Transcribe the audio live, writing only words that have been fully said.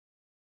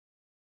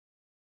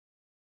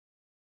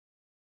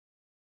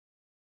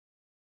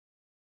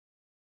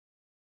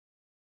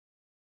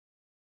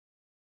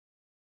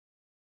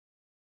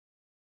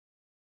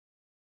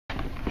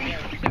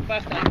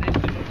fast like this,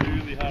 it's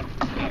really hard to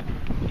sit up.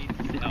 You need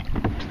to sit up.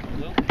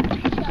 Well,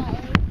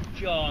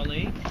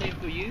 Charlie, same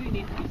for you. You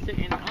need to be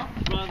sitting up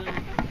rather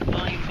than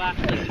lying back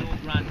like your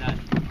old granddad.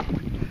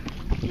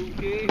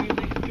 Okay, who's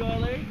next,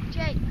 Charlie?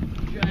 Jake.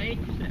 Jake,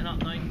 sitting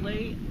up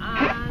nicely.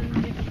 And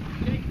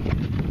Jake.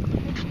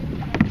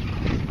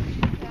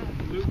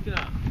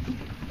 Luca.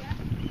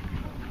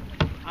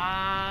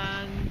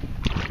 And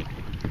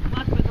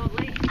last but not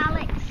least,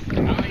 Alex.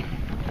 Alex.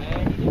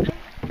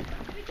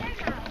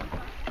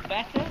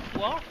 Better?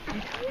 What?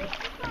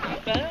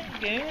 Better?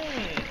 Good.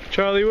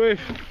 Charlie, wave.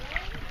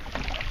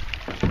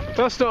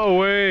 That's not a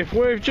wave.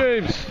 Wave,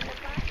 James.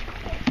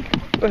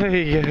 There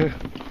you go.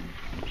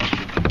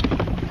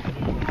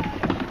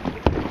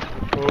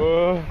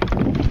 Whoa.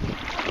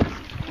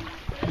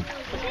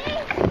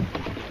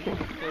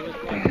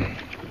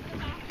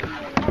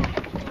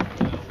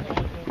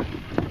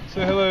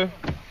 Say hello.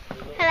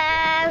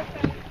 Hello.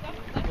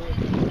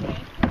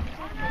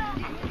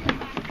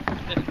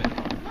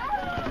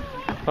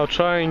 I'll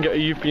try and get a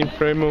you've been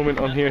for a moment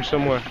on here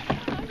somewhere.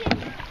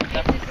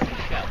 That's a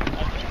seashell.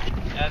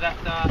 That's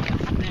a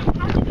snail.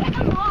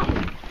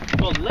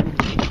 Well,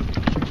 literally,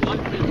 stuck.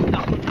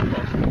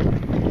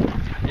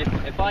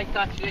 If I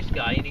touch this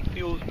guy and he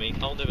feels me,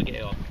 I'll never get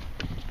it off.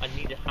 I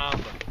need a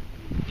hammer.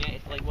 Yeah,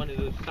 it's like one of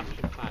those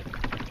suction pads.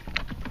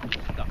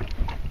 It's stuck.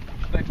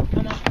 But if I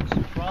come up and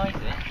surprise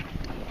it,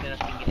 then I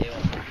can get it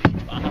off.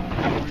 But I have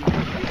to.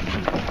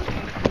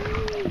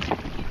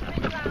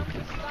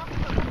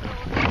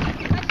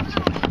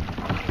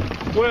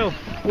 Well,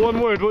 one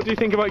word, what do you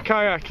think about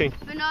kayaking?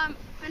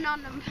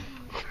 Phenomenal.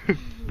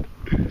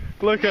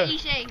 Look at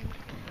Amazing.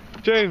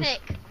 James,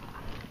 Epic.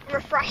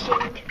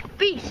 Refreshing.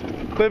 Beast.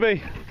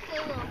 Libby,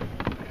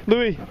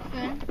 Louis,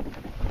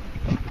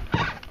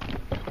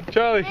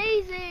 Charlie.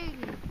 Amazing.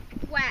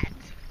 Wet.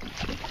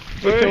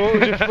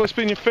 Luca, what's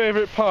been your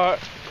favourite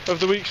part of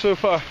the week so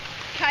far?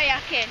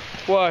 Kayaking.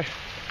 Why?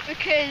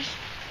 Because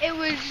it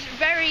was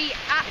very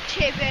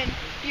active and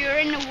you were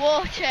in the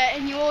water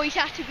and you always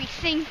had to be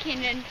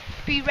thinking and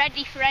be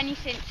ready for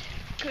anything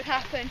that could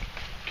happen.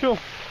 Cool.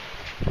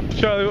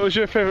 Charlie, what was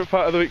your favourite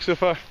part of the week so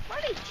far?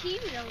 Probably team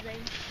building.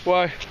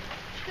 Why?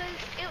 Because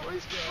it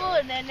was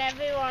fun and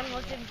everyone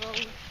was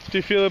involved. Do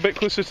you feel a bit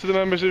closer to the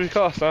members of your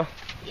class now?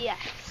 Yes.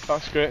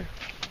 That's great.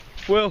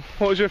 Will,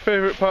 what was your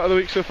favourite part of the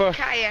week so far?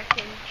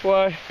 Kayaking.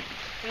 Why?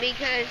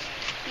 Because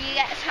you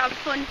get to have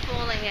fun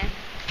falling in.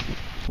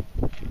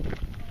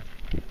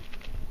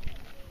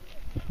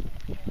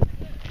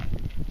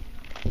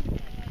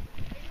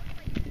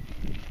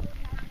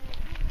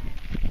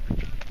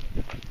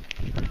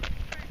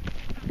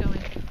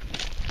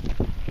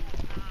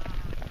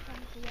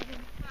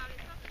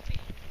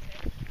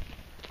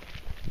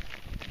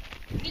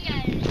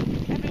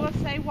 Everyone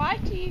say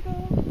white eagle.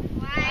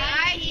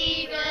 White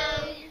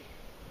eagle.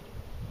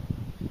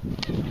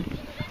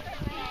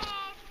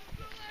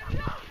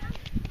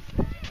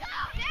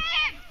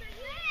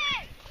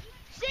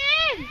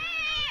 Sim!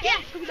 Yeah,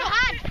 my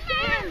hand. My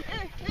hand.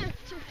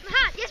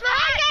 Yes, my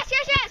hand.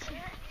 Yes.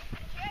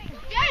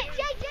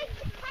 Jake,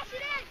 pass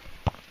it in.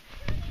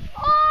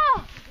 Oh!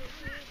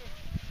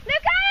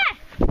 Luca!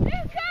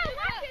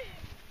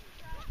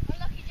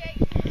 Unlucky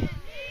Jake.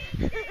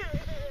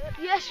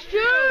 Yes,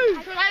 Joe!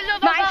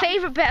 My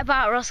favourite bit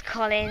about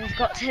Rhoscolyn's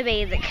got to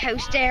be the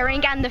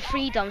co-steering and the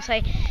freedom.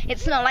 So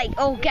it's not like,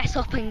 oh, get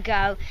up and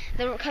go.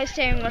 The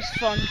co-steering was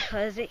fun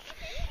because it's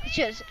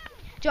just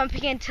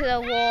jumping into the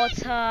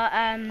water,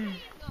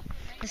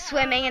 the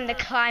swimming and the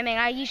climbing.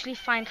 I usually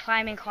find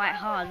climbing quite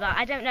hard, but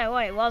I don't know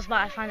what it was,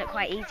 but I found it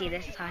quite easy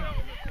this time.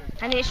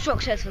 And the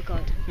instructors were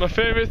good. My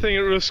favourite thing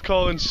at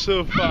Rhoscolyn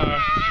so far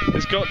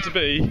has got to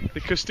be the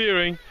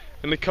co-steering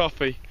and the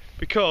coffee,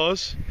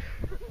 because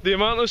the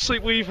amount of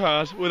sleep we've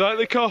had without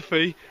the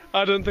coffee,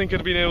 I don't think I'd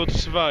have been able to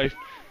survive.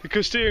 The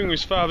co-steering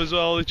was fab as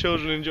well, the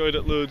children enjoyed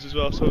it loads as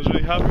well, so I was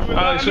really happy with that.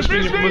 Alex, what's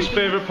been your most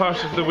favourite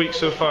part of the week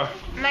so far?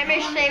 My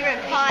most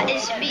favourite part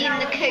is being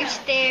the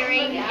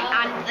co-steering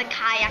and the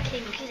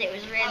kayaking because it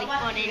was really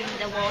fun in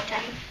the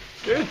water.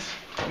 Good.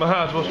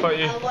 Mahad, what about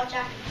you?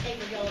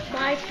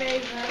 My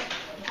favourite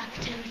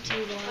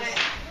activity was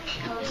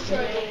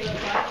co-steering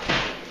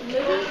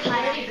and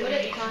kayaking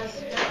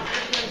because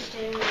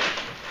co-steering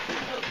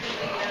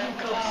and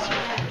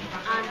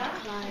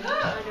climb,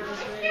 and it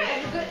was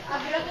really fun.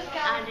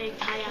 And in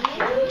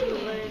kayaking you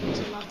learned a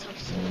lot of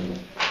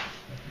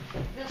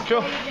stuff.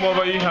 Cool. What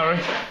about you, Harry?